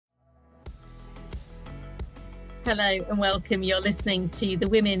Hello and welcome. You're listening to the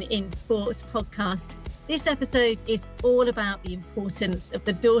Women in Sport podcast. This episode is all about the importance of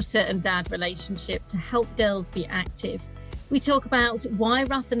the daughter and dad relationship to help girls be active. We talk about why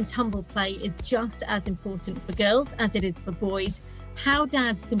rough and tumble play is just as important for girls as it is for boys, how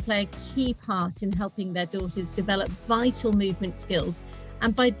dads can play a key part in helping their daughters develop vital movement skills,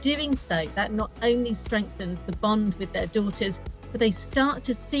 and by doing so, that not only strengthens the bond with their daughters, but they start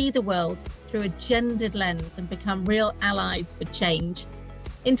to see the world through a gendered lens and become real allies for change.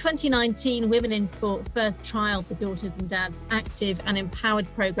 In 2019, Women in Sport first trialled the Daughters and Dads Active and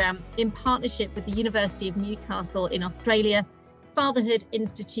Empowered programme in partnership with the University of Newcastle in Australia, Fatherhood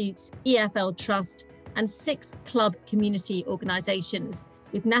Institutes, EFL Trust, and 6 club community organisations,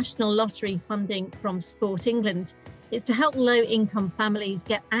 with National Lottery funding from Sport England. It's to help low-income families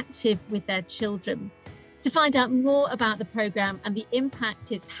get active with their children. To find out more about the programme and the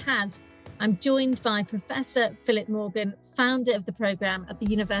impact it's had, I'm joined by Professor Philip Morgan, founder of the programme at the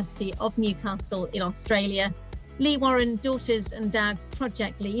University of Newcastle in Australia, Lee Warren, Daughters and Dads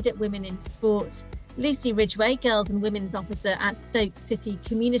Project Lead at Women in Sport, Lucy Ridgway, Girls and Women's Officer at Stoke City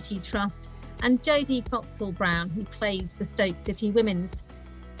Community Trust, and Jodie Foxall-Brown, who plays for Stoke City Women's.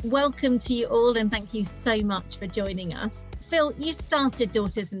 Welcome to you all and thank you so much for joining us. Phil, you started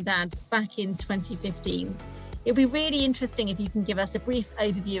Daughters and Dads back in 2015. It'd be really interesting if you can give us a brief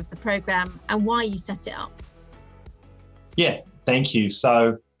overview of the programme and why you set it up. Yeah, thank you.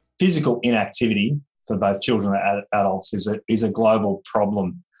 So physical inactivity for both children and adults is a global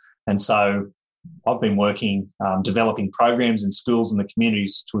problem. And so I've been working, developing programs in schools and the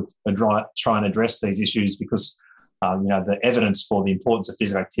communities to try and address these issues because the evidence for the importance of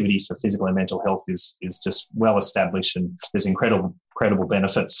physical activity for physical and mental health is just well established, and there's incredible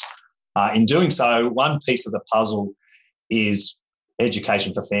benefits. In doing so, one piece of the puzzle is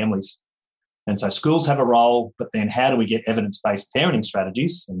education for families. And so schools have a role, but then how do we get evidence-based parenting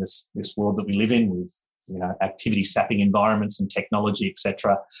strategies in this world that we live in with activity sapping environments and technology,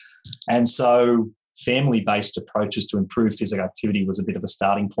 etc. And so family-based approaches to improve physical activity was a bit of a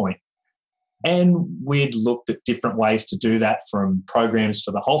starting point. And we'd looked at different ways to do that, from programs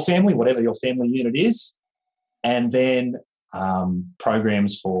for the whole family, whatever your family unit is, and then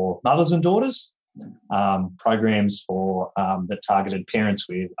programs for mothers and daughters, programs for that targeted parents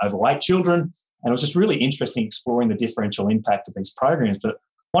with overweight children. And it was just really interesting exploring the differential impact of these programs. But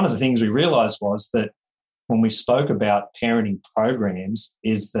one of the things we realised was that when we spoke about parenting programs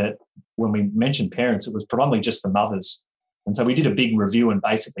is that when we mentioned parents, it was predominantly just the mothers. And so we did a big review and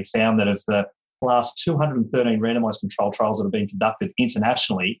basically found that of the last 213 randomised control trials that have been conducted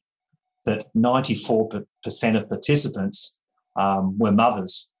internationally, that 94% of participants were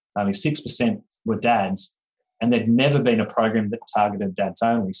mothers, only 6% were dads, and there'd never been a program that targeted dads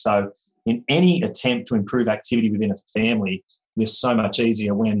only. So in any attempt to improve activity within a family, it's so much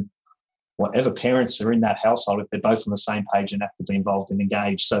easier when whatever parents are in that household, if they're both on the same page and actively involved and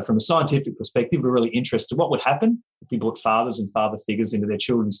engaged. So from a scientific perspective, we're really interested what would happen if we brought fathers and father figures into their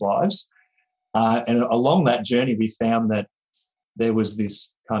children's lives. And along that journey, we found that there was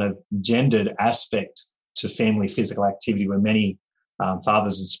this kind of gendered aspect to family physical activity where many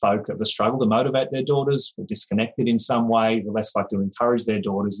fathers spoke of the struggle to motivate their daughters, were disconnected in some way, were less likely to encourage their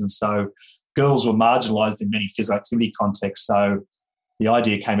daughters. And so girls were marginalised in many physical activity contexts. So the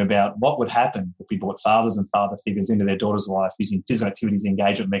idea came about what would happen if we brought fathers and father figures into their daughter's life using physical activity as the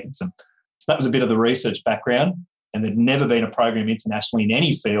engagement mechanism. So that was a bit of the research background, and there'd never been a program internationally in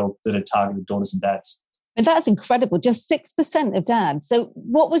any field that had targeted daughters and dads. And that's incredible, just 6% of dads. So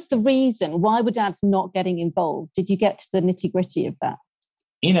what was the reason? Why were dads not getting involved? Did you get to the nitty-gritty of that?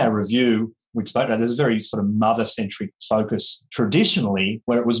 In our review, we spoke about there's a very sort of mother-centric focus traditionally,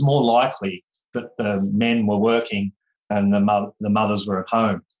 where it was more likely that the men were working and the mothers were at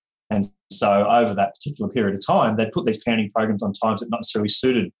home. And so over that particular period of time, they'd put these parenting programs on times that not necessarily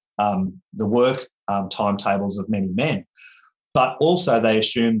suited the work timetables of many men. But also they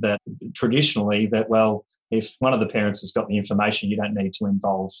assumed that traditionally that, well, if one of the parents has got the information, you don't need to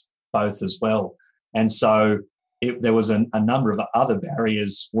involve both as well. And so there was a number of other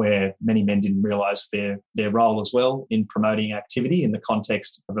barriers where many men didn't realise their role as well in promoting activity in the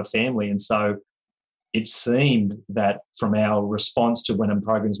context of a family. And so it seemed that from our response to when a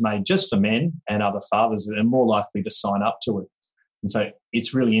program's made just for men and other fathers, that are more likely to sign up to it. And so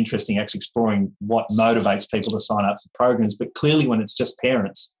it's really interesting actually exploring what motivates people to sign up to programs. But clearly when it's just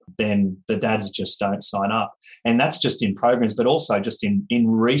parents, then the dads just don't sign up. And that's just in programs, but also just in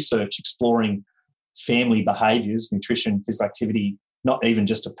research exploring family behaviours, nutrition, physical activity, not even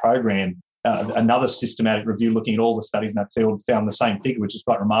just a program. Another systematic review looking at all the studies in that field found the same figure, which is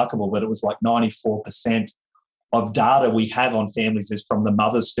quite remarkable, that it was like 94% of data we have on families is from the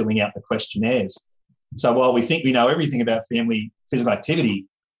mothers filling out the questionnaires. So while we think we know everything about family physical activity,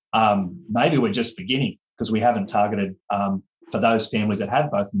 maybe we're just beginning because we haven't targeted for those families that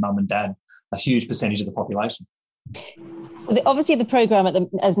have both mum and dad a huge percentage of the population. So obviously the programme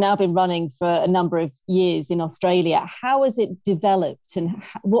has now been running for a number of years in Australia. How has it developed and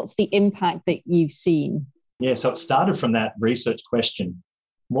what's the impact that you've seen? Yeah, so it started from that research question.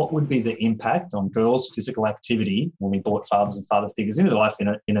 What would be the impact on girls' physical activity when we brought fathers and father figures into life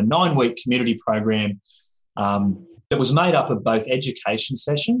in a 9-week community program that was made up of both education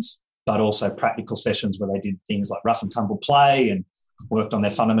sessions but also practical sessions where they did things like rough and tumble play and worked on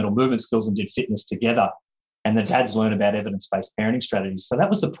their fundamental movement skills and did fitness together. And the dads learn about evidence-based parenting strategies. So that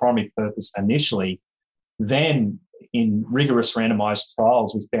was the primary purpose initially. Then in rigorous randomised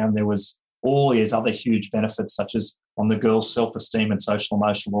trials, we found there was all these other huge benefits, such as on the girl's self-esteem and social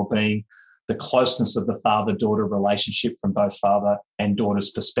emotional well-being, the closeness of the father-daughter relationship from both father and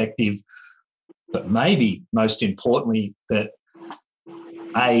daughter's perspective, but maybe most importantly that,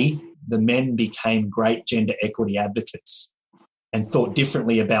 the men became great gender equity advocates and thought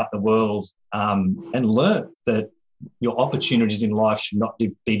differently about the world and learnt that your opportunities in life should not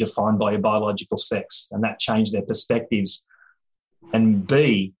be defined by your biological sex, and that changed their perspectives. And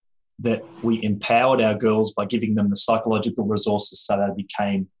B, that we empowered our girls by giving them the psychological resources so they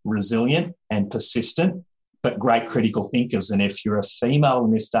became resilient and persistent, but great critical thinkers. And if you're a female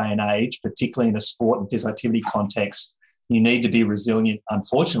in this day and age, particularly in a sport and physical activity context, you need to be resilient,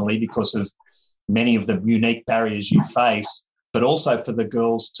 unfortunately, because of many of the unique barriers you face, but also for the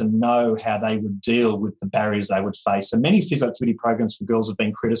girls to know how they would deal with the barriers they would face. And many physical activity programs for girls have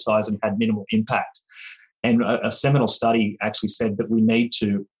been criticised and had minimal impact. And a seminal study actually said that we need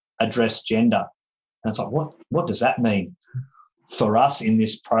to address gender. And it's like, what does that mean? For us in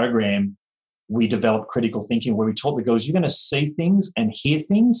this program, we developed critical thinking where we taught the girls, you're going to see things and hear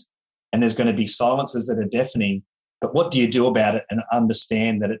things, and there's going to be silences that are deafening. But what do you do about it and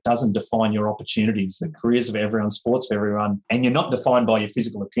understand that it doesn't define your opportunities, the careers of everyone, sports for everyone, and you're not defined by your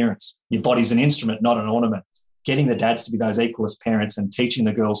physical appearance. Your body's an instrument, not an ornament. Getting the dads to be those equal as parents and teaching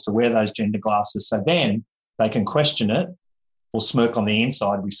the girls to wear those gender glasses so then they can question it or smirk on the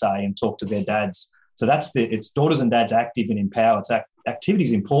inside, we say, and talk to their dads. So it's daughters and dads active and empowered. Activity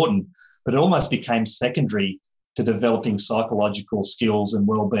is important, but it almost became secondary to developing psychological skills and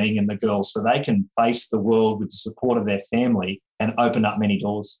well-being in the girls so they can face the world with the support of their family and open up many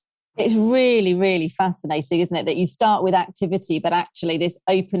doors. It's really, really fascinating, isn't it, that you start with activity, but actually this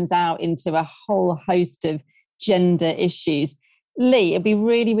opens out into a whole host of gender issues. Lee, it'd be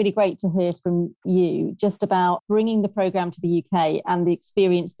really, really great to hear from you just about bringing the programme to the UK and the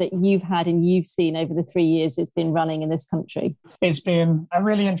experience that you've had and you've seen over the 3 years it's been running in this country. It's been a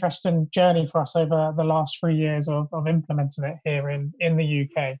really interesting journey for us over the last 3 years of implementing it here in the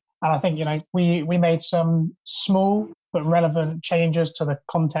UK. And I think, we made some small but relevant changes to the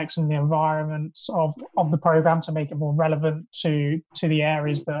context and the environment of the programme to make it more relevant to the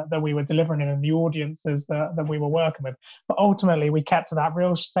areas that we were delivering in and the audiences that we were working with. But ultimately, we kept to that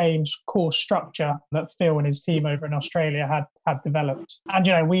real same core structure that Phil and his team over in Australia had developed.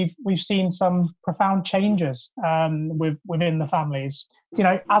 And, we've seen some profound changes within the families.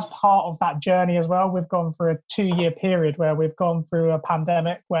 As part of that journey as well, we've gone through a 2-year period where we've gone through a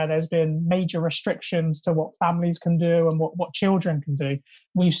pandemic where there's been major restrictions to what families can do and what children can do.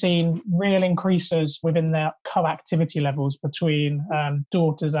 We've seen real increases within their co-activity levels between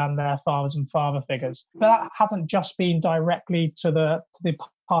daughters and their fathers and father figures. But that hasn't just been directly to the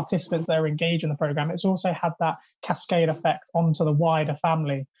participants that are engaged in the programme. It's also had that cascade effect onto the wider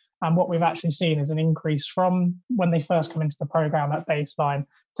family. And what we've actually seen is an increase from when they first come into the programme at baseline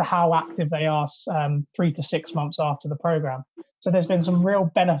to how active they are 3 to 6 months after the programme. So there's been some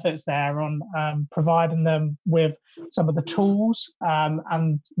real benefits there on providing them with some of the tools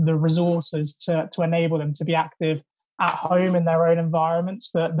and the resources to enable them to be active at home in their own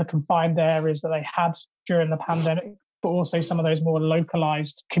environments, the confined areas that they had during the pandemic, but also some of those more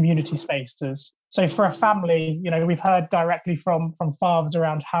localised community spaces. So for a family, we've heard directly from fathers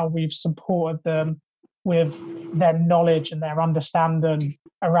around how we've supported them with their knowledge and their understanding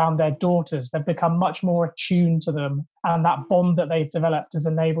around their daughters. They've become much more attuned to them, and that bond that they've developed has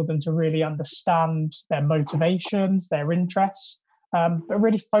enabled them to really understand their motivations, their interests, but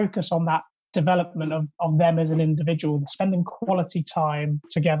really focus on that development of them as an individual, spending quality time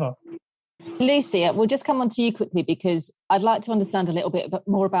together. Lucy, we'll just come on to you quickly because I'd like to understand a little bit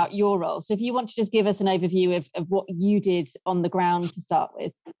more about your role. So if you want to just give us an overview of what you did on the ground to start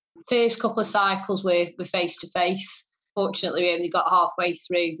with. First couple of cycles were face-to-face. Fortunately, we only got halfway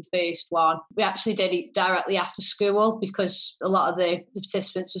through the first one. We actually did it directly after school because a lot of the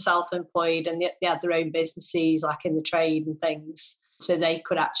participants were self-employed and they had their own businesses, like in the trade and things. So they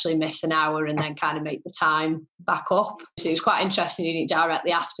could actually miss an hour and then kind of make the time back up. So it was quite interesting doing it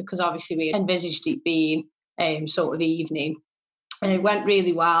directly after, because obviously we envisaged it being sort of evening. And it went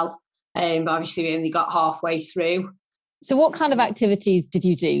really well, but obviously we only got halfway through. So what kind of activities did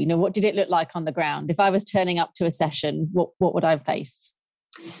you do? You know, what did it look like on the ground? If I was turning up to a session, what would I face?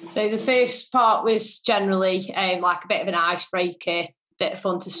 So the first part was generally like a bit of an icebreaker, bit of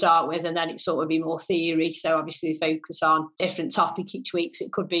fun to start with, and then it sort of be more theory. So obviously focus on different topic each week. So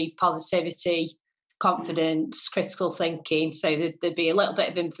it could be positivity, confidence, critical thinking. So there'd be a little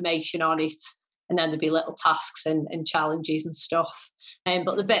bit of information on it, and then there'd be little tasks and challenges and stuff.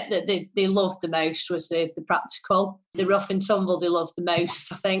 But the bit that they loved the most was the practical. The rough and tumble they loved the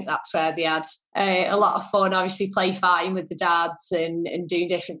most. I think that's where they had a lot of fun, obviously play fighting with the dads and doing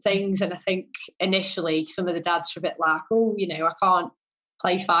different things. And I think initially some of the dads were a bit like, oh, you know, I can't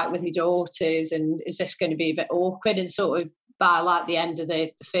play fight with my daughters, and is this going to be a bit awkward? And sort of by like the end of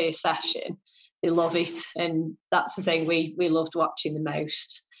the first session, they love it. And that's the thing we loved watching the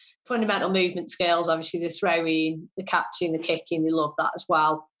most. Fundamental movement skills, obviously the throwing, the catching, the kicking, they love that as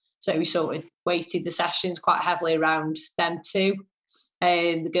well. So we sort of weighted the sessions quite heavily around them too.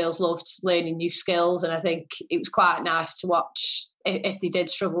 And the girls loved learning new skills, and I think it was quite nice to watch if they did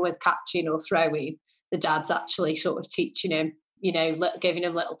struggle with catching or throwing, the dads actually sort of teaching them, you know, giving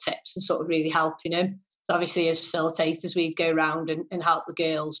them little tips and sort of really helping them. So obviously as facilitators, we'd go around and help the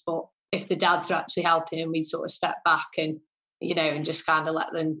girls, but if the dads are actually helping them, we'd sort of step back and, you know, and just kind of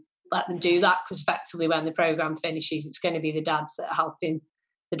let them do that, because effectively when the programme finishes, it's going to be the dads that are helping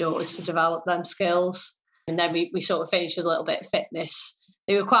the daughters to develop them skills. And then we sort of finished with a little bit of fitness.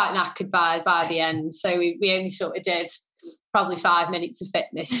 They were quite knackered by the end, so we only sort of did probably 5 minutes of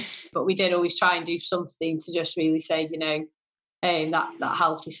fitness, but we did always try and do something to just really say, you know, that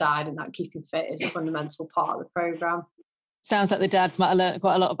healthy side and that keeping fit is a fundamental part of the programme. Sounds like the dads might have learned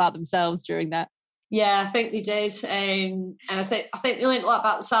quite a lot about themselves during that. Yeah, I think they did, and I think they learned a lot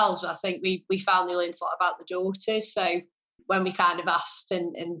about themselves, but I think we found they learned a lot about the daughters. So when we kind of asked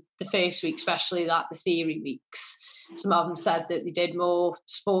in the first week, especially like the theory weeks, some of them said that they did more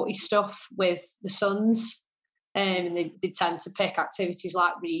sporty stuff with the sons, and they tend to pick activities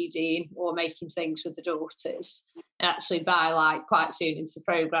like reading or making things with the daughters. And actually by like quite soon into the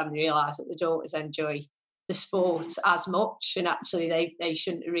programme, they realised that the daughters enjoy the sport as much, and actually they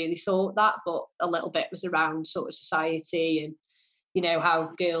shouldn't have really thought that, but a little bit was around sort of society and, you know,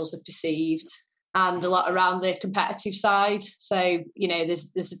 how girls are perceived, and a lot around the competitive side. So, you know,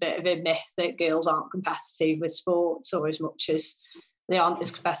 there's a bit of a myth that girls aren't competitive with sports, or as much as they aren't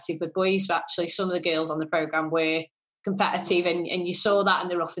as competitive with boys, but actually some of the girls on the programme were competitive, and you saw that in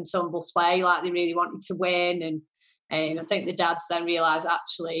the rough and tumble play, like they really wanted to win. And I think the dads then realised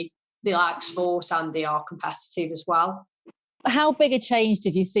actually they like sport and they are competitive as well. How big a change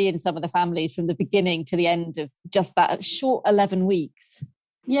did you see in some of the families from the beginning to the end of just that short 11 weeks?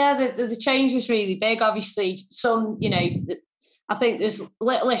 Yeah, the change was really big. Obviously, some, you know, I think there's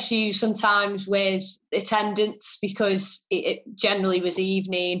little issues sometimes with attendance because it generally was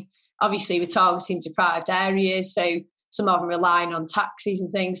evening. Obviously, we're targeting deprived areas, so some of them relying on taxis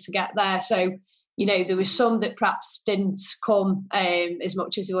and things to get there. So, you know, there was some that perhaps didn't come as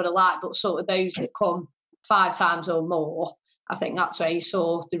much as they would have liked, but sort of those that come 5 times or more, I think that's where you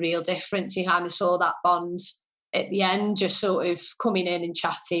saw the real difference. You kind of saw that bond at the end, just sort of coming in and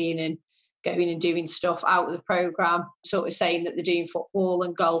chatting and going and doing stuff out of the programme, sort of saying that they're doing football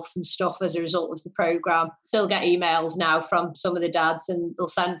and golf and stuff as a result of the programme. Still get emails now from some of the dads, and they'll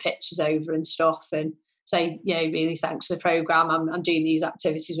send pictures over and stuff and say, you know, really thanks for the programme. I'm doing these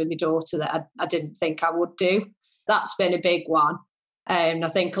activities with my daughter that I didn't think I would do. That's been a big one. And I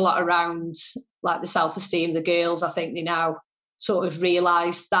think a lot around like the self-esteem of the girls, I think they now sort of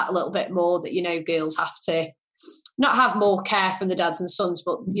realise that a little bit more, that, you know, girls have to not have more care from the dads and sons,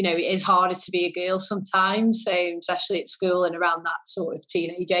 but, you know, it is harder to be a girl sometimes, especially at school and around that sort of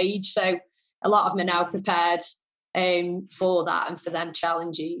teenage age. So a lot of them are now prepared for that and for them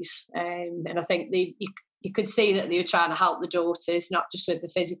challenges. And I think you could see that they were trying to help the daughters, not just with the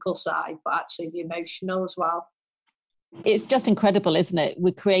physical side, but actually the emotional as well. It's just incredible, isn't it?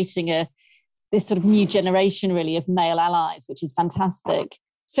 We're creating this sort of new generation, really, of male allies, which is fantastic.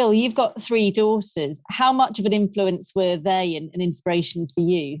 Phil, you've got 3 daughters. How much of an influence were they and an inspiration for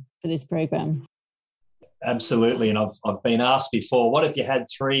you for this programme? Absolutely. And I've been asked before, what if you had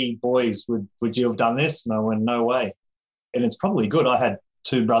 3 boys? Would you have done this? And I went, no way. And it's probably good. I had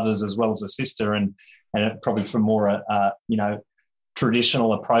two brothers as well as a sister, and probably from more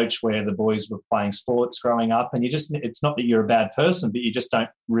traditional approach where the boys were playing sports growing up, and it's not that you're a bad person, but you just don't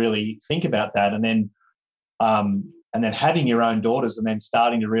really think about that. And then having your own daughters and then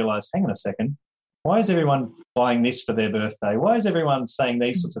starting to realise, hang on a second, why is everyone buying this for their birthday? Why is everyone saying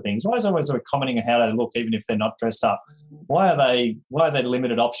these sorts of things? Why is always commenting on how they look even if they're not dressed up? Why are they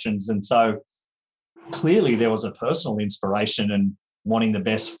limited options? And so clearly there was a personal inspiration and wanting the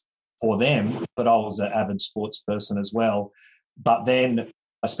best for them, but I was an avid sports person as well. But then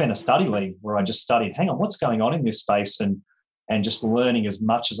I spent a study leave where I just studied, hang on, what's going on in this space, and just learning as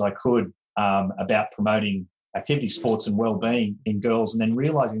much as I could about promoting activity, sports and wellbeing in girls, and then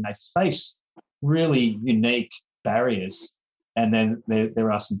realising they face really unique barriers, and then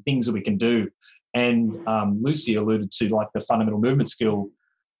there are some things that we can do. And Lucy alluded to like the fundamental movement skill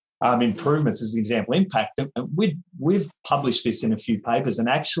improvements as an example impact. And we've published this in a few papers and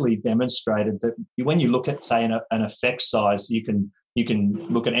actually demonstrated that when you look at, say, an effect size, you can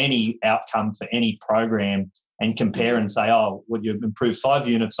look at any outcome for any program and compare and say, oh, would you improve 5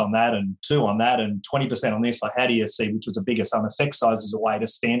 units on that and 2 on that and 20% on this? Like, how do you see which was the biggest? And effect size is a way to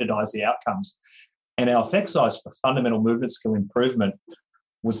standardise the outcomes. And our effect size for fundamental movement skill improvement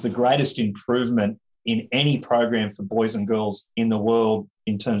was the greatest improvement in any program for boys and girls in the world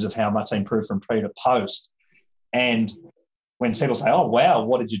in terms of how much they improved from pre to post. And when people say, oh, wow,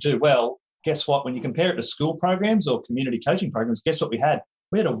 what did you do? Well, guess what? When you compare it to school programs or community coaching programs, guess what we had?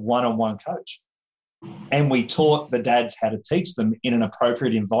 We had a one-on-one coach. And we taught the dads how to teach them in an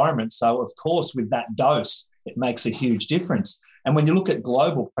appropriate environment. So, of course, with that dose, it makes a huge difference. And when you look at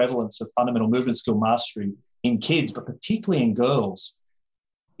global prevalence of fundamental movement skill mastery in kids, but particularly in girls,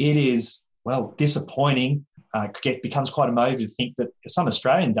 it is, well, disappointing. It becomes quite emotive to think that some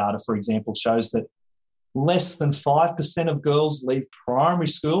Australian data, for example, shows that less than 5% of girls leave primary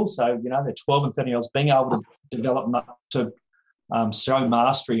school. So, they're 12 and 13 year olds being able to develop to show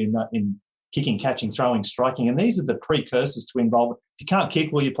mastery in kicking, catching, throwing, striking. And these are the precursors to involvement. If you can't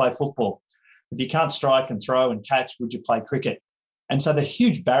kick, will you play football? If you can't strike and throw and catch, would you play cricket? And so the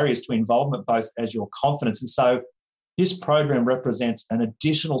huge barriers to involvement, both as your confidence. And so this program represents an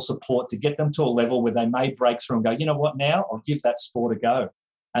additional support to get them to a level where they may break through and go, you know what, now I'll give that sport a go.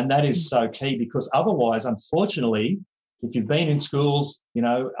 And that is so key, because otherwise, unfortunately, if you've been in schools,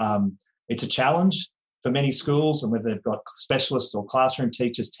 it's a challenge for many schools, and whether they've got specialists or classroom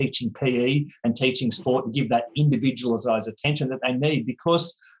teachers teaching PE and teaching sport, and give that individualised attention that they need,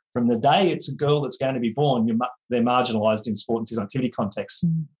 because from the day it's a girl that's going to be born, they're marginalised in sport and physical activity contexts.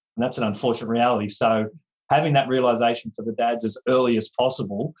 And that's an unfortunate reality. So having that realisation for the dads as early as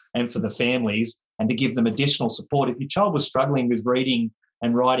possible and for the families, and to give them additional support. If your child was struggling with reading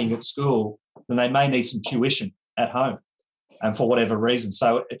and writing at school, then they may need some tuition at home, and for whatever reason.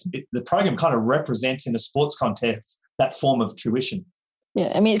 So the program kind of represents in a sports context that form of tuition.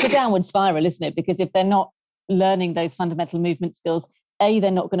 Yeah, I mean, it's a downward spiral, isn't it? Because if they're not learning those fundamental movement skills,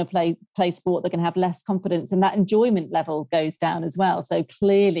 they're not going to play sport, they're going to have less confidence, and that enjoyment level goes down as well. So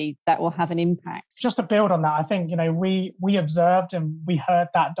clearly that will have an impact. Just to build on that, I think, we observed and we heard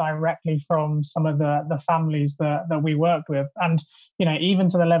that directly from some of the families that we worked with. And, even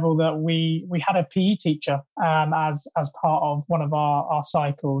to the level that we had a PE teacher as part of one of our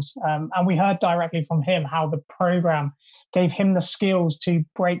cycles. And we heard directly from him how the program gave him the skills to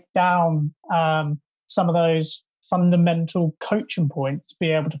break down some of those fundamental coaching points to be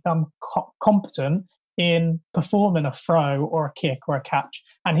able to become competent in performing a throw or a kick or a catch.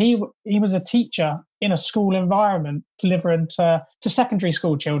 And he was a teacher in a school environment delivering to secondary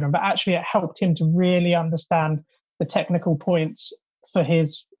school children, but actually it helped him to really understand the technical points for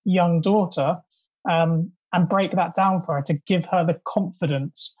his young daughter and break that down for her, to give her the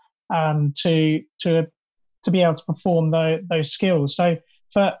confidence to be able to perform those skills. So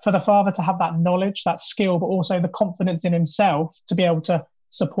for the father to have that knowledge, that skill, but also the confidence in himself to be able to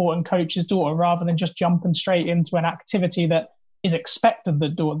support and coach his daughter, rather than just jumping straight into an activity that is expected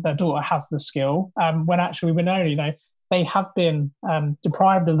that their daughter has the skill, when actually we know, they have been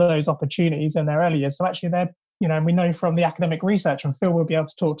deprived of those opportunities in their early years. So actually they're, we know from the academic research, and Phil will be able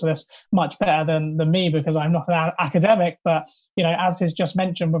to talk to this much better than me because I'm not an academic, but, as is just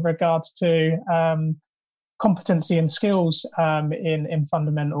mentioned with regards to competency and skills in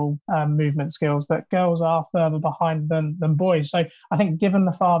fundamental movement skills, that girls are further behind than boys. So I think giving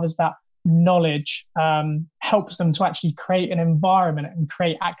the fathers that knowledge helps them to actually create an environment and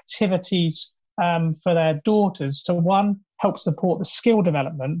create activities for their daughters to, one, help support the skill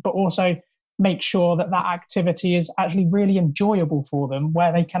development, but also make sure that activity is actually really enjoyable for them,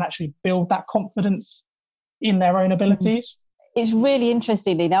 where they can actually build that confidence in their own abilities. It's really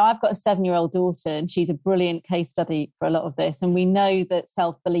interesting. Now, I've got a 7-year-old daughter and she's a brilliant case study for a lot of this. And we know that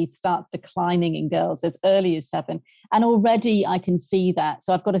self-belief starts declining in girls as early as 7. And already I can see that.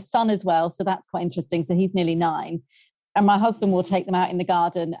 So I've got a son as well. So that's quite interesting. So he's nearly 9. And my husband will take them out in the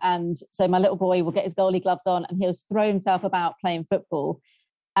garden. And so my little boy will get his goalie gloves on and he'll throw himself about playing football.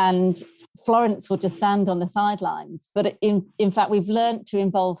 And Florence will just stand on the sidelines. But in fact, we've learned to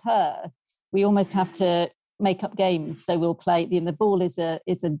involve her. We almost have to make up games. So we'll play, the ball is a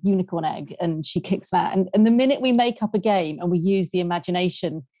unicorn egg and she kicks that. And the minute we make up a game and we use the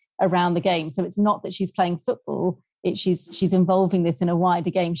imagination around the game, so it's not that she's playing football, she's involving this in a wider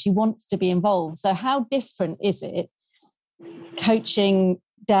game. She wants to be involved. So how different is it coaching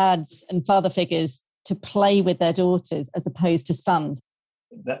dads and father figures to play with their daughters as opposed to sons?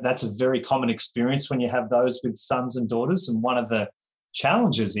 That's a very common experience when you have those with sons and daughters. And one of the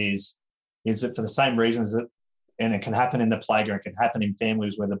challenges is that for the same reasons that, and it can happen in the playground, it can happen in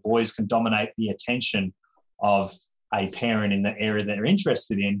families where the boys can dominate the attention of a parent in the area that they're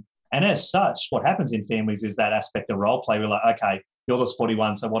interested in. And as such, what happens in families is that aspect of role play. We're like, okay, you're the sporty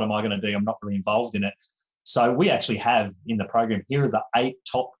one, so what am I going to do? I'm not really involved in it. So we actually have in the program, here are the 8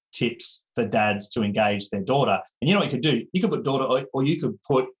 top tips for dads to engage their daughter. And you know what you could do? You could put daughter, or you could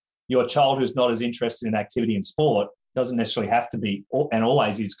put your child who's not as interested in activity and sport, doesn't necessarily have to be, and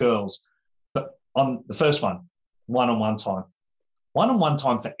always is girls. But on the first one, one-on-one time. One-on-one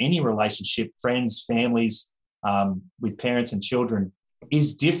time for any relationship, friends, families, with parents and children,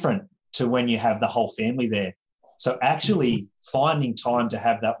 is different to when you have the whole family there. So actually finding time to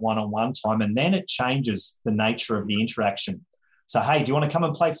have that one-on-one time, and then it changes the nature of the interaction. So, hey, do you want to come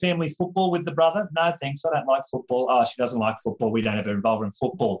and play family football with the brother? No, thanks, I don't like football. Oh, she doesn't like football. We don't have her involved in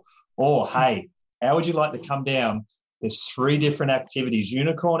football. Or, hey, how would you like to come down? There's 3 different activities: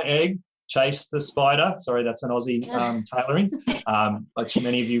 unicorn egg, chase the spider. Sorry, that's an Aussie tailoring, which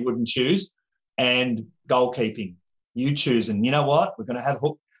many of you wouldn't choose. And goalkeeping. You choose. And you know what? We're going to have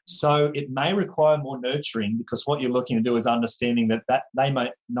hook. So it may require more nurturing, because what you're looking to do is understanding that they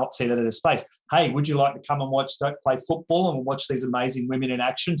might not see that as a space. Hey, would you like to come and watch Stoke play football and watch these amazing women in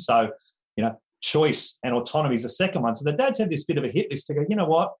action? So, choice and autonomy is the second one. So the dads have this bit of a hit list to go, you know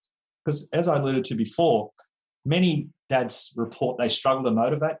what? Because as I alluded to before, many dads report they struggle to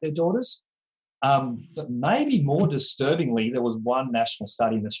motivate their daughters. But maybe more disturbingly, there was one national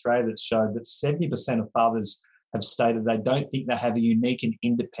study in Australia that showed that 70% of fathers have stated they don't think they have a unique and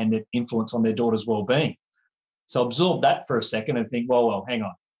independent influence on their daughter's well-being. So absorb that for a second and think, well, hang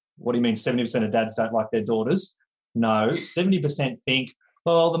on. What do you mean 70% of dads don't like their daughters? No, 70% think,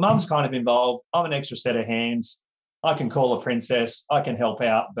 well, the mum's kind of involved. I'm an extra set of hands. I can call a princess. I can help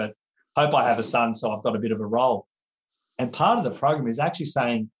out, but hope I have a son, so I've got a bit of a role. And part of the program is actually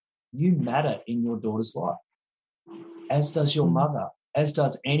saying you matter in your daughter's life, as does your mother, as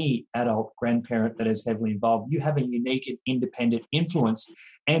does any adult grandparent that is heavily involved. You have a unique and independent influence.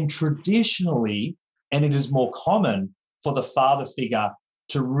 And traditionally, and it is more common for the father figure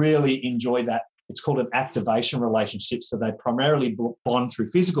to really enjoy that. It's called an activation relationship. So they primarily bond through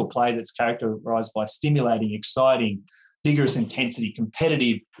physical play that's characterized by stimulating, exciting, vigorous intensity,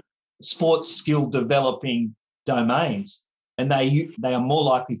 competitive, sports skill developing domains. And they are more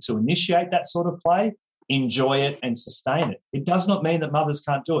likely to initiate that sort of play, enjoy it, and sustain it. It does not mean that mothers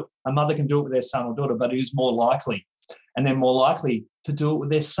can't do it. A mother can do it with their son or daughter, but it is more likely. And they're more likely to do it with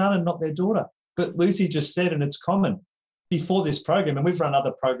their son and not their daughter. But Lucy just said, and it's common, before this program, and we've run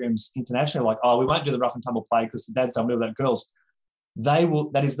other programs internationally, like, we won't do the rough and tumble play because the dads don't do that, girls.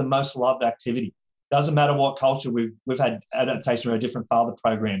 That is the most loved activity. Doesn't matter what culture. We've had adaptation of our different father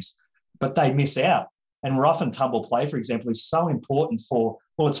programs, but they miss out. And rough and tumble play, for example, is so important for,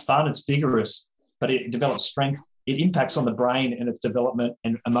 it's fun, it's vigorous, but it develops strength. It impacts on the brain and its development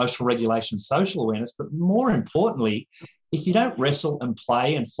and emotional regulation, social awareness. But more importantly, if you don't wrestle and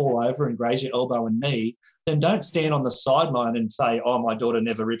play and fall over and graze your elbow and knee, then don't stand on the sideline and say, my daughter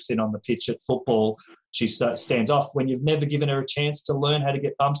never rips in on the pitch at football. She stands off, when you've never given her a chance to learn how to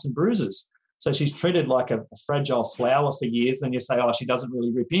get bumps and bruises. So she's treated like a fragile flower for years. Then you say, she doesn't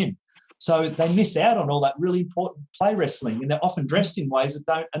really rip in. So they miss out on all that really important play wrestling, and they're often dressed in ways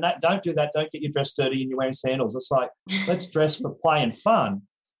that don't do that. Don't get your dress dirty and you're wearing sandals. It's like, let's dress for play and fun,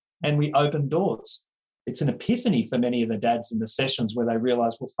 and we open doors. It's an epiphany for many of the dads in the sessions where they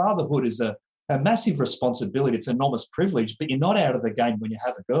realise, fatherhood is a massive responsibility. It's an enormous privilege, but you're not out of the game when you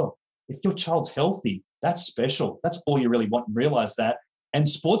have a girl. If your child's healthy, that's special. That's all you really want, and realise that. And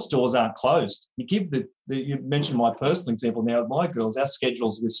sports doors aren't closed. You give you mentioned my personal example now. My girls, our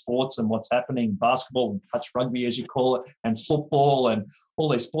schedules with sports and what's happening, basketball and touch rugby, as you call it, and football and all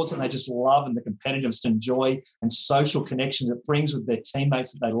these sports, and they just love, and the competitiveness and joy and social connections it brings with their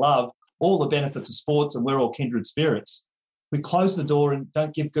teammates that they love, all the benefits of sports, and we're all kindred spirits. We close the door and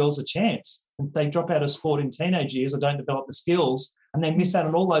don't give girls a chance. And they drop out of sport in teenage years or don't develop the skills, and they miss out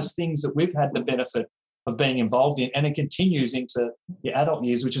on all those things that we've had the benefit of being involved in, and it continues into your adult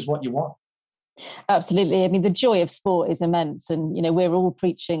years, which is what you want. Absolutely. I mean, the joy of sport is immense, and we're all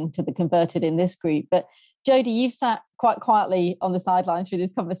preaching to the converted in this group. But Jodie, you've sat quite quietly on the sidelines through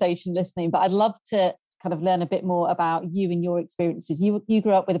this conversation listening, but I'd love to kind of learn a bit more about you and your experiences. You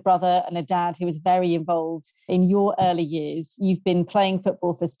grew up with a brother and a dad who was very involved in your early years. You've been playing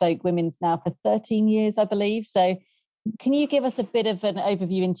football for Stoke Women's now for 13 years, I believe. So can you give us a bit of an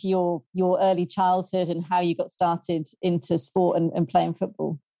overview into your early childhood and how you got started into sport and playing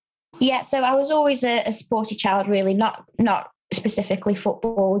football? Yeah, so I was always a sporty child, really, not specifically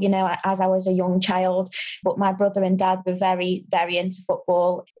football, as I was a young child, but my brother and dad were very, very into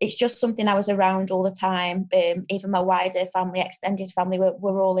football. It's just something I was around all the time. Even my wider family, extended family,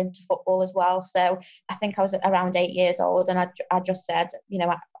 were all into football as well. So I think I was around 8 years old, and I just said,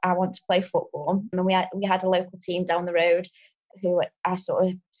 I want to play football. And we had a local team down the road who I sort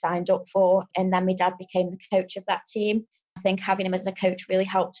of signed up for, and then my dad became the coach of that team. I think having him as a coach really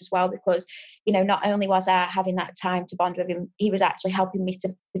helped as well, because, not only was I having that time to bond with him, he was actually helping me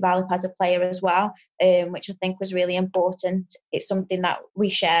to develop as a player as well, which I think was really important. It's something that we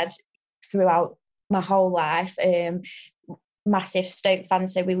shared throughout my whole life. Massive Stoke fan,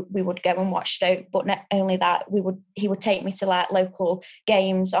 so we would go and watch Stoke, but not only that, he would take me to like local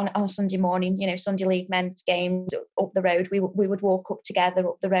games on Sunday morning, Sunday League men's games up the road. We would walk up together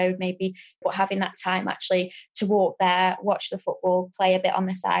up the road maybe, but having that time actually to walk there, watch the football, play a bit on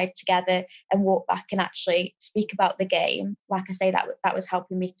the side together, and walk back and actually speak about the game. Like I say, that was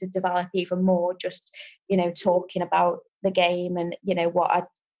helping me to develop even more, just talking about the game and what I'd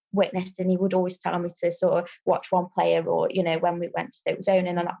witnessed. And he would always tell me to sort of watch one player, or when we went to Stoke, zone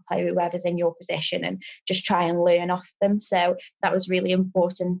in on that player, whoever's in your position, and just try and learn off them. So that was really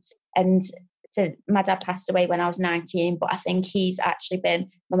important. And my dad passed away when I was 19, but I think he's actually been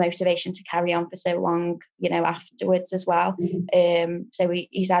my motivation to carry on for so long, afterwards as well. So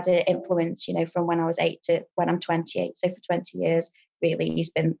he's had an influence, from when I was 8 to when I'm 28. So for 20 years, really,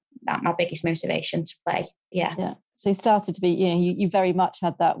 he's been my biggest motivation to play. Yeah. So he started to be, you very much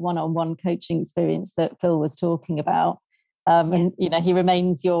had that one-on-one coaching experience that Phil was talking about. And, he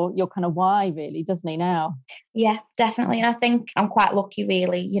remains your kind of why, really, doesn't he, now? Yeah, definitely. And I think I'm quite lucky,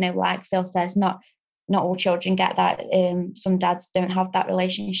 really, like Phil says, not all children get that. Some dads don't have that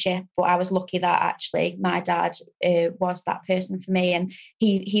relationship, but I was lucky that actually my dad was that person for me, and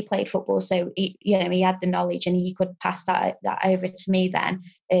he played football, so he had the knowledge and he could pass that over to me then,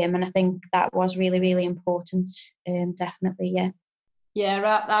 and I think that was really, really important. Definitely, yeah. Yeah,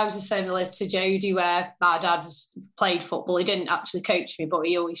 right. I was similar to Jodie, where my dad played football. He didn't actually coach me, but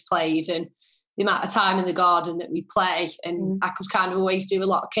he always played, and the amount of time in the garden that we play, and I could kind of always do a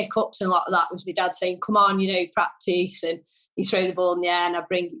lot of kick-ups, and a lot of that was my dad saying, come on, practice, and he'd throw the ball in the air and I'd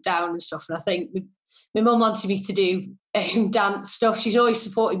bring it down and stuff. And I think my mum wanted me to do dance stuff. She's always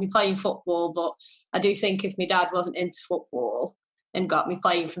supported me playing football, but I do think if my dad wasn't into football and got me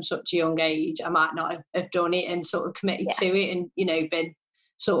playing from such a young age, I might not have done it and sort of committed to it, and been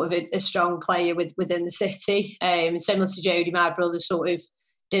sort of a strong player within the city. Similar to Jodie, my brother sort of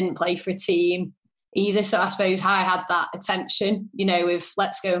didn't play for a team either, so I suppose I had that attention, if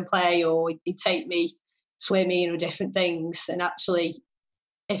let's go and play, or he'd take me swimming or different things. And actually,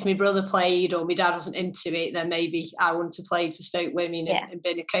 if my brother played or my dad wasn't into it, then maybe I wouldn't have played for Stoke Women and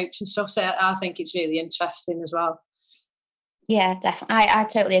been a coach and stuff. So I think it's really interesting as well. Yeah, definitely. I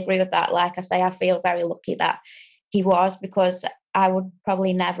totally agree with that. Like I say, I feel very lucky that he was, because I would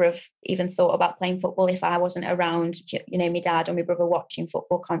probably never have even thought about playing football if I wasn't around, my dad or my brother watching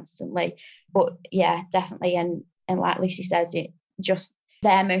football constantly. But yeah, definitely. And like Lucy says, it just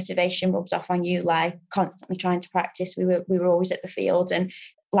their motivation rubs off on you, like constantly trying to practice. We were always at the field, and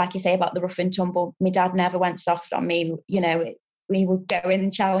like you say about the rough and tumble, my dad never went soft on me. We would go in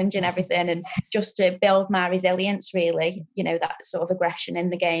and challenge and everything, and just to build my resilience, really, that sort of aggression in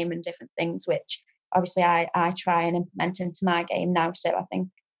the game and different things, which obviously I try and implement into my game now. So I think,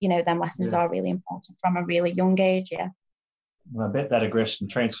 them lessons are really important from a really young age, yeah. And I bet that aggression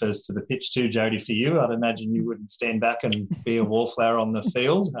transfers to the pitch too, Jodie, for you. I'd imagine you wouldn't stand back and be a wallflower on the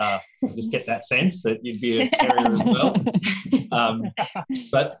field. I just get that sense that you'd be a terrier as well.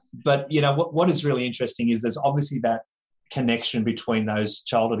 But what is really interesting is there's obviously that connection between those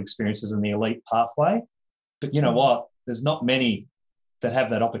childhood experiences and the elite pathway. But you know what? There's not many that have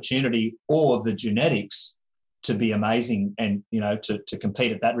that opportunity or the genetics to be amazing and, you know, to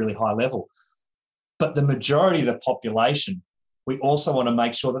compete at that really high level. But the majority of the population, we also want to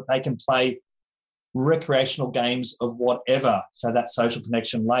make sure that they can play recreational games of whatever, so that social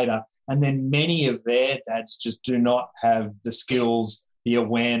connection later. And then many of their dads just do not have the skills, the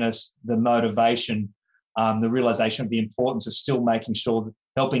awareness, the motivation, the realisation of the importance of still making sure that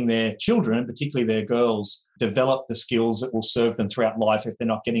helping their children, particularly their girls, develop the skills that will serve them throughout life if they're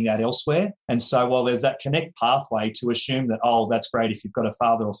not getting that elsewhere. And so while there's that connect pathway, to assume that, oh, that's great if you've got a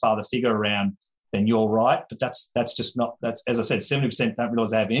father or father figure around, then you're right. But that's just not, that's, as I said, 70% don't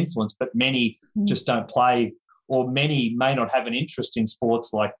realise they have influence, but many just don't play, or many may not have an interest in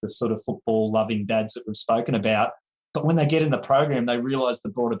sports like the sort of football-loving dads that we've spoken about. But when they get in the program, they realise the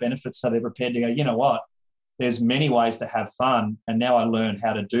broader benefits, so they're prepared to go, you know what, there's many ways to have fun, and now I learn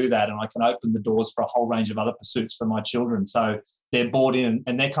how to do that, and I can open the doors for a whole range of other pursuits for my children. So they're bought in,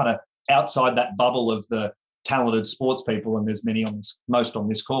 and they're kind of outside that bubble of the talented sports people, and there's most on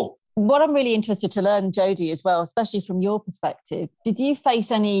this call. What I'm really interested to learn, Jodie, as well, especially from your perspective, did you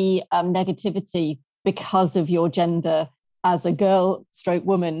face any negativity because of your gender as a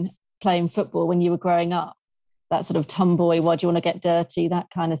girl/woman playing football when you were growing up? That sort of tomboy, why do you want to get dirty,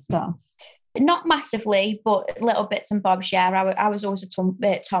 that kind of stuff? Not massively, but little bits and bobs, yeah. I was always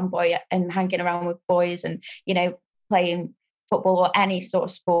a tomboy and hanging around with boys and, you know, playing football or any sort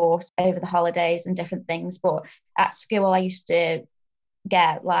of sport over the holidays and different things. But at school, I used to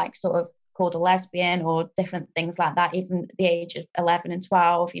get like sort of called a lesbian or different things like that, even at the age of 11 and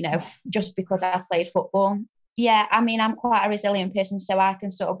 12, you know, just because I played football. Yeah, I mean, I'm quite a resilient person, so I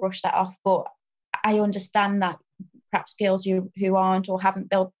can sort of brush that off. But I understand that perhaps girls who aren't or haven't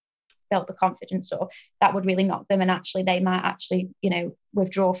built the confidence, or that would really knock them, and actually they might actually, you know,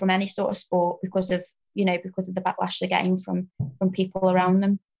 withdraw from any sort of sport because of the backlash they're getting from people around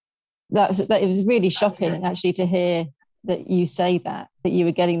them. It was really shocking actually to hear that you say that you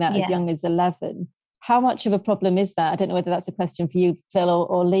were getting that as young as 11. How much of a problem is that? I don't know whether that's a question for you, Phil,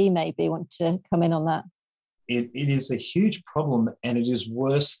 or Lee maybe want to come in on that. It is a huge problem, and it is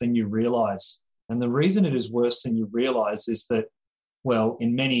worse than you realise. And the reason it is worse than you realise is that, well,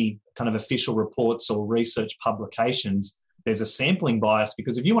 in many kind of official reports or research publications, there's a sampling bias,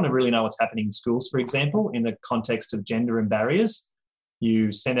 because if you want to really know what's happening in schools, for example, in the context of gender and barriers,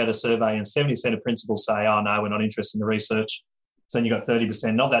 you send out a survey and 70% of principals say, oh, no, we're not interested in the research. So then you've got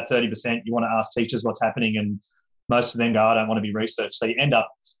 30%. Of that 30%, you want to ask teachers what's happening, and most of them go, I don't want to be researched. So you end up,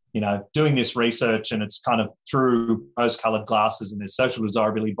 you know, doing this research, and it's kind of through rose-coloured glasses, and there's social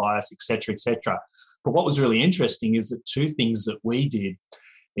desirability bias, et cetera, et cetera. But what was really interesting is that two things that we did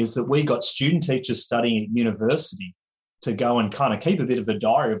is that we got student teachers studying at university to go and kind of keep a bit of a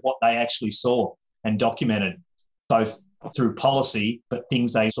diary of what they actually saw and documented, both through policy, but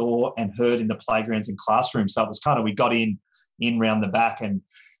things they saw and heard in the playgrounds and classrooms. So it was kind of, we got in round the back.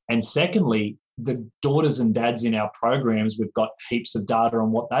 And secondly, the daughters and dads in our programs, we've got heaps of data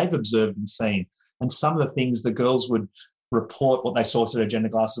on what they've observed and seen. And some of the things the girls would report what they saw through their gender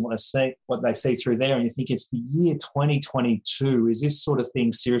glasses and what they see through there. And you think, it's the year 2022. Is this sort of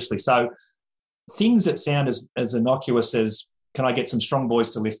thing seriously? So things that sound as innocuous as, can I get some strong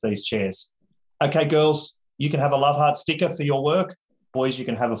boys to lift these chairs? Okay, girls, you can have a love heart sticker for your work. Boys, you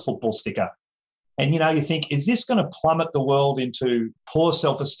can have a football sticker. And, you know, you think, is this going to plummet the world into poor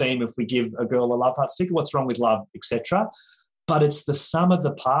self-esteem if we give a girl a love heart sticker? What's wrong with love, etc.? But it's the sum of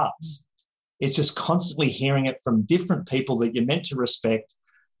the parts. It's just constantly hearing it from different people that you're meant to respect,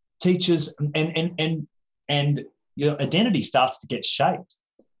 teachers, and your identity starts to get shaped,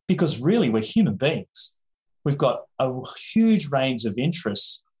 because really we're human beings. We've got a huge range of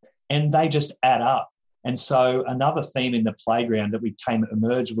interests, and they just add up. And so another theme in the playground that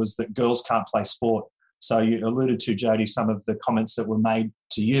emerged was that girls can't play sport. So you alluded to, Jodie, some of the comments that were made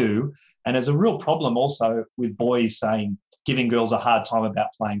to you. And there's a real problem also with boys saying, giving girls a hard time about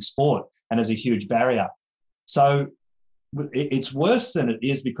playing sport, and there's a huge barrier. So it's worse than it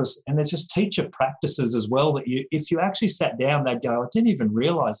is because, and there's just teacher practices as well that if you actually sat down, they'd go, I didn't even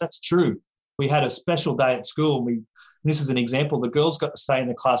realise that's true. We had a special day at school. This is an example. The girls got to stay in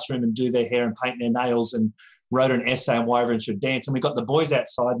the classroom and do their hair and paint their nails and wrote an essay on why everyone should dance. And we got the boys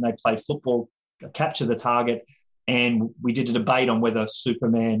outside and they played football, capture the target, and we did a debate on whether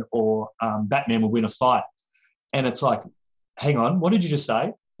Superman or Batman would win a fight. And it's like, hang on, what did you just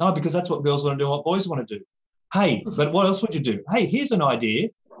say? Oh, because that's what girls want to do, what boys want to do. Hey, but what else would you do? Hey, here's an idea.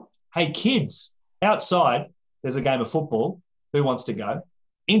 Hey, kids, outside there's a game of football. Who wants to go?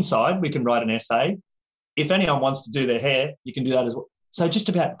 Inside, we can write an essay if anyone wants to do their hair, you can do that as well. So just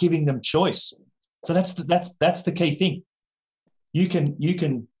about giving them choice. So that's the key thing. You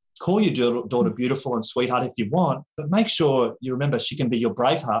can call your daughter beautiful and sweetheart if you want, but make sure you remember she can be your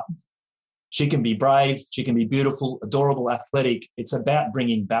Braveheart. She can be brave, she can be beautiful, adorable, athletic. It's about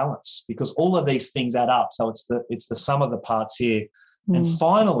bringing balance, because all of these things add up. So it's the sum of the parts here. And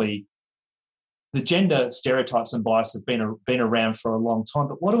finally, the gender stereotypes and bias have been around for a long time,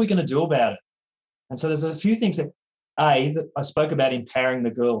 but what are we going to do about it? And so there's a few things that I spoke about empowering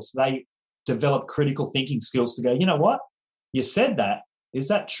the girls. They develop critical thinking skills to go, you know what? You said that. Is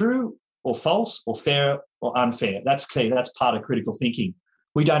that true or false or fair or unfair? That's key. That's part of critical thinking.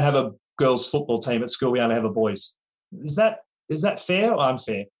 We don't have a girls' football team at school. We only have a boys. Is that fair or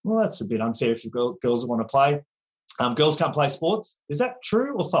unfair? Well, that's a bit unfair if you've got girls that want to play. Girls can't play sports. Is that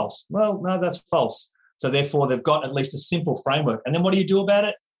true or false? Well, no, that's false. So therefore, they've got at least a simple framework. And then what do you do about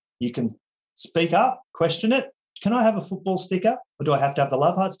it? You can speak up, question it. Can I have a football sticker, or do I have to have the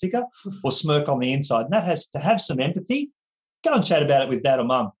love heart sticker, or smirk on the inside? And that has to have some empathy. Go and chat about it with dad or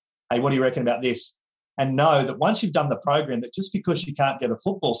mum. Hey, what do you reckon about this? And know that once you've done the program, that just because you can't get a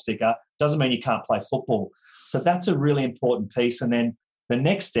football sticker doesn't mean you can't play football. So that's a really important piece. And then the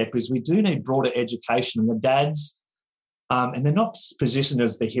next step is we do need broader education. And the dads, and they're not positioned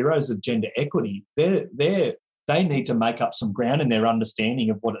as the heroes of gender equity. They need to make up some ground in their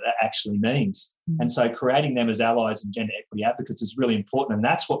understanding of what it actually means. And so creating them as allies and gender equity advocates is really important. And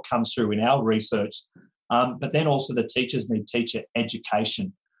that's what comes through in our research. But then also the teachers need teacher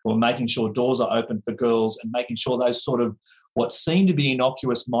education. We're making sure doors are open for girls and making sure those sort of what seem to be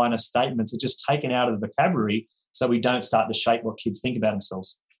innocuous minor statements are just taken out of the vocabulary so we don't start to shape what kids think about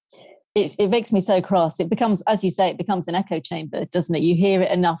themselves. It makes me so cross. It becomes, as you say, it becomes an echo chamber, doesn't it? You hear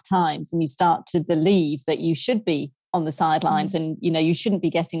it enough times and you start to believe that you should be on the sidelines and, you shouldn't be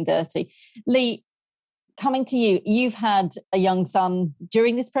getting dirty. Lee, coming to you, you've had a young son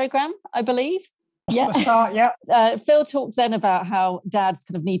during this programme, I believe. Phil talks then about how dads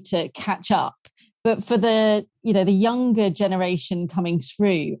kind of need to catch up. But for the younger generation coming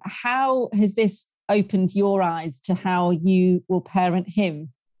through, how has this opened your eyes to how you will parent him?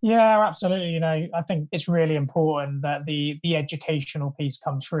 Yeah, absolutely. I think it's really important that the educational piece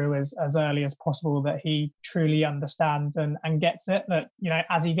comes through as early as possible, that he truly understands and gets it, that,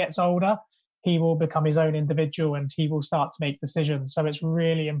 as he gets older, he will become his own individual and he will start to make decisions. So it's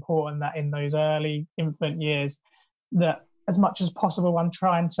really important that in those early infant years, that as much as possible, I'm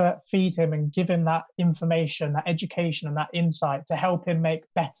trying to feed him and give him that information, that education and that insight to help him make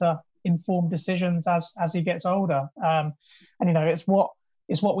better informed decisions as he gets older.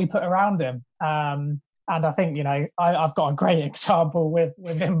 It's what we put around him. And I think, I've got a great example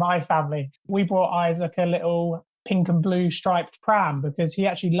within my family. We brought Isaac a little pink and blue striped pram because he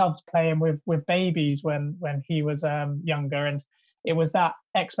actually loved playing with babies when he was younger. And it was that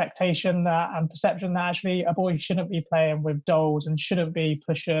expectation and perception that actually a boy shouldn't be playing with dolls and shouldn't be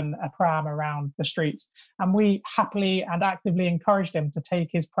pushing a pram around the streets. And we happily and actively encouraged him to take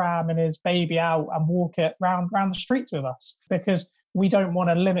his pram and his baby out and walk it round the streets with us, because we don't want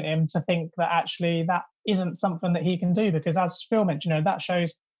to limit him to think that actually that isn't something that he can do, because as Phil mentioned, that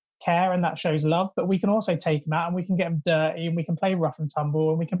shows care and that shows love, but we can also take him out and we can get him dirty and we can play rough and tumble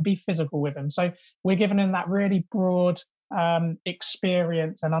and we can be physical with him. So we're giving him that really broad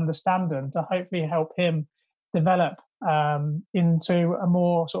experience and understanding to hopefully help him develop into a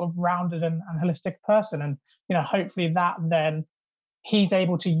more sort of rounded and holistic person. And, hopefully that then he's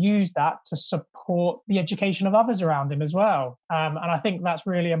able to use that to support the education of others around him as well. And I think that's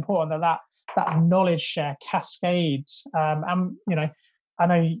really important, that knowledge share cascades. I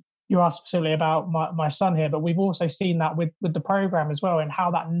know you asked specifically about my son here, but we've also seen that with the program as well, and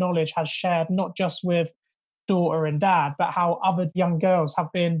how that knowledge has shared not just with daughter and dad, but how other young girls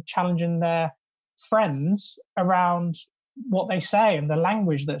have been challenging their friends around what they say and the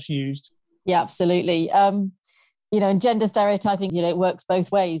language that's used. Yeah, absolutely. And gender stereotyping, it works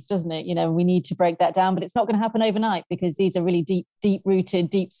both ways, doesn't it? We need to break that down, but it's not going to happen overnight, because these are really deep-rooted,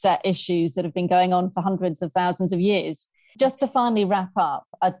 deep-set issues that have been going on for hundreds of thousands of years. Just to finally wrap up,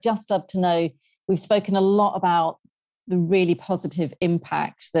 I'd just love to know, we've spoken a lot about the really positive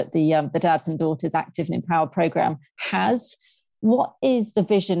impact that the Dads and Daughters Active and Empowered programme has. What is the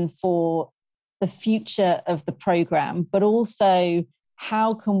vision for the future of the programme, but also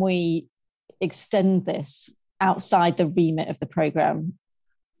how can we extend this outside the remit of the programme?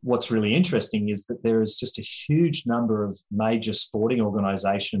 What's really interesting is that there is just a huge number of major sporting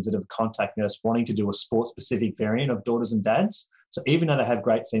organisations that have contacted us wanting to do a sport-specific variant of Daughters and Dads. So even though they have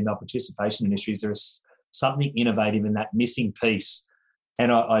great female participation initiatives, there is something innovative in that missing piece.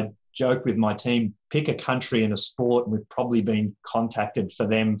 And I joke with my team, pick a country and a sport, and we've probably been contacted for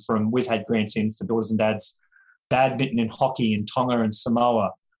them we've had grants in for Daughters and Dads, badminton and hockey in Tonga and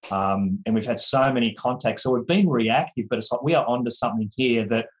Samoa. And we've had so many contacts. So we've been reactive, but it's like we are onto something here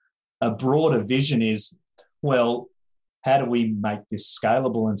that a broader vision is, well, how do we make this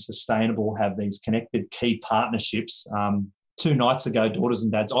scalable and sustainable, have these connected key partnerships? 2 nights ago, Daughters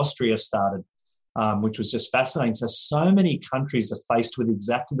and Dads Austria started, which was just fascinating. So many countries are faced with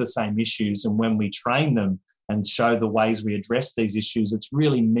exactly the same issues. And when we train them and show the ways we address these issues, it's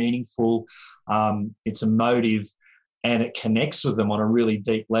really meaningful, it's emotive, and it connects with them on a really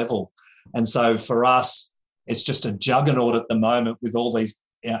deep level. And so for us, it's just a juggernaut at the moment with all these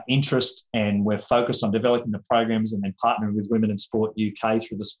interest, and we're focused on developing the programs and then partnering with Women in Sport UK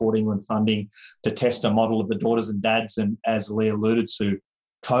through the Sport England funding to test a model of the Daughters and Dads. And as Lee alluded to,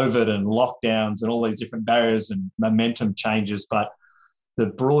 COVID and lockdowns and all these different barriers and momentum changes. But the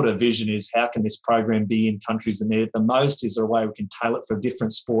broader vision is, how can this program be in countries that need it the most? Is there a way we can tailor it for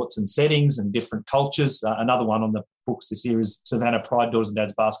different sports and settings and different cultures? Another one on the books this year is Savannah Pride Daughters and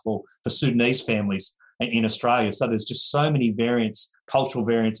Dads Basketball for Sudanese families in Australia. So there's just so many variants, cultural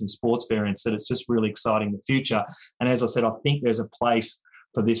variants and sports variants, that it's just really exciting in the future. And as I said, I think there's a place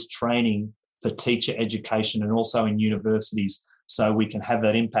for this training for teacher education and also in universities, so we can have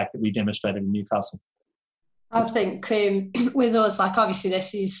that impact that we demonstrated in Newcastle. I think with us, like obviously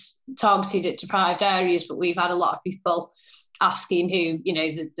this is targeted at deprived areas, but we've had a lot of people asking who, you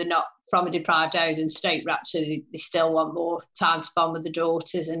know, they're not from a deprived area and state rep, so they still want more time to bond with the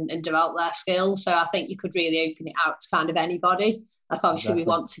daughters and develop their skills. So I think you could really open it out to kind of anybody. Like obviously we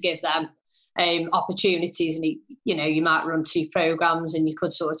want to give them opportunities, and you know, you might run 2 programs and you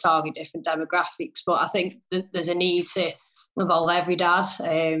could sort of target different demographics, but I think there's a need to involve every dad,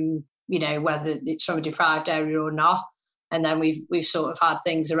 you know, whether it's from a deprived area or not. And then we've sort of had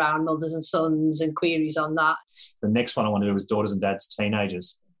things around mothers and sons and queries on that. The next one I want to do is Daughters and Dads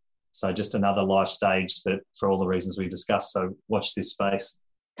Teenagers. So just another life stage that, for all the reasons we discussed. So watch this space.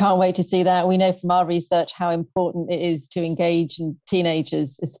 Can't wait to see that. We know from our research how important it is to engage in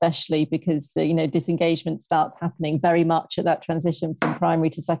teenagers, especially because the, you know, disengagement starts happening very much at that transition from primary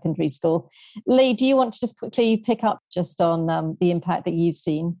to secondary school. Lee, do you want to just quickly pick up just on the impact that you've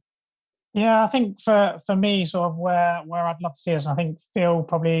seen? Yeah, I think for me, sort of where I'd love to see us, and I think Phil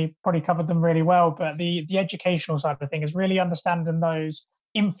probably covered them really well, but the educational side of the thing is really understanding those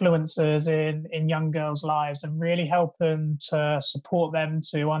influencers in young girls' lives and really helping to support them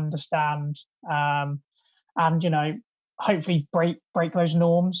to understand and, you know, hopefully break those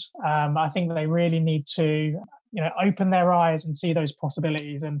norms. I think they really need to, you know, open their eyes and see those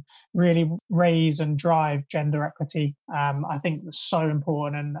possibilities and really raise and drive gender equity. I think that's so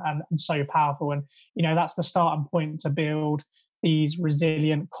important and so powerful. And, you know, that's the starting point to build these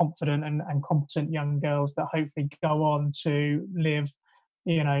resilient, confident and competent young girls that hopefully go on to live,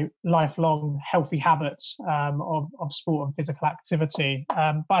 you know, lifelong healthy habits of sport and physical activity.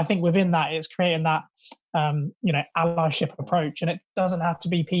 But I think within that, it's creating that, you know, allyship approach. And it doesn't have to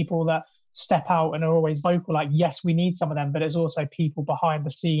be people that step out and are always vocal, like, yes, we need some of them, but it's also people behind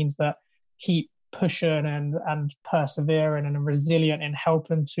the scenes that keep pushing and persevering and resilient in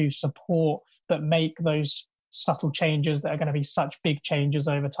helping to support, but make those subtle changes that are going to be such big changes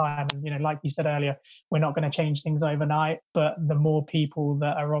over time. And, you know, like you said earlier, we're not going to change things overnight, but the more people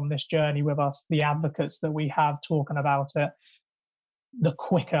that are on this journey with us, the advocates that we have talking about it, the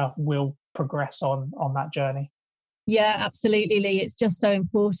quicker we'll progress on that journey. Yeah, absolutely, Lee. It's just so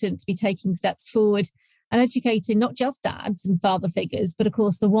important to be taking steps forward and educating not just dads and father figures, but of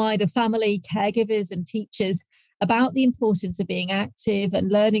course the wider family, caregivers and teachers about the importance of being active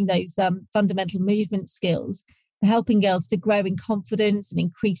and learning those fundamental movement skills, helping girls to grow in confidence and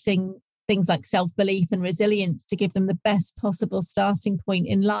increasing things like self-belief and resilience to give them the best possible starting point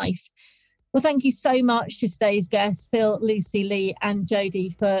in life. Well, thank you so much to today's guests, Phil, Lucy, Lee and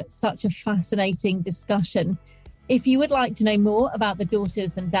Jodie, for such a fascinating discussion. If you would like to know more about the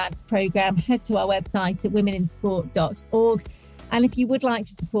Daughters and Dads programme, head to our website at womeninsport.org. And if you would like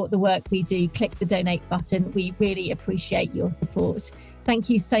to support the work we do, click the donate button. We really appreciate your support. Thank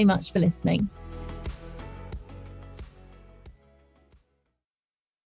you so much for listening.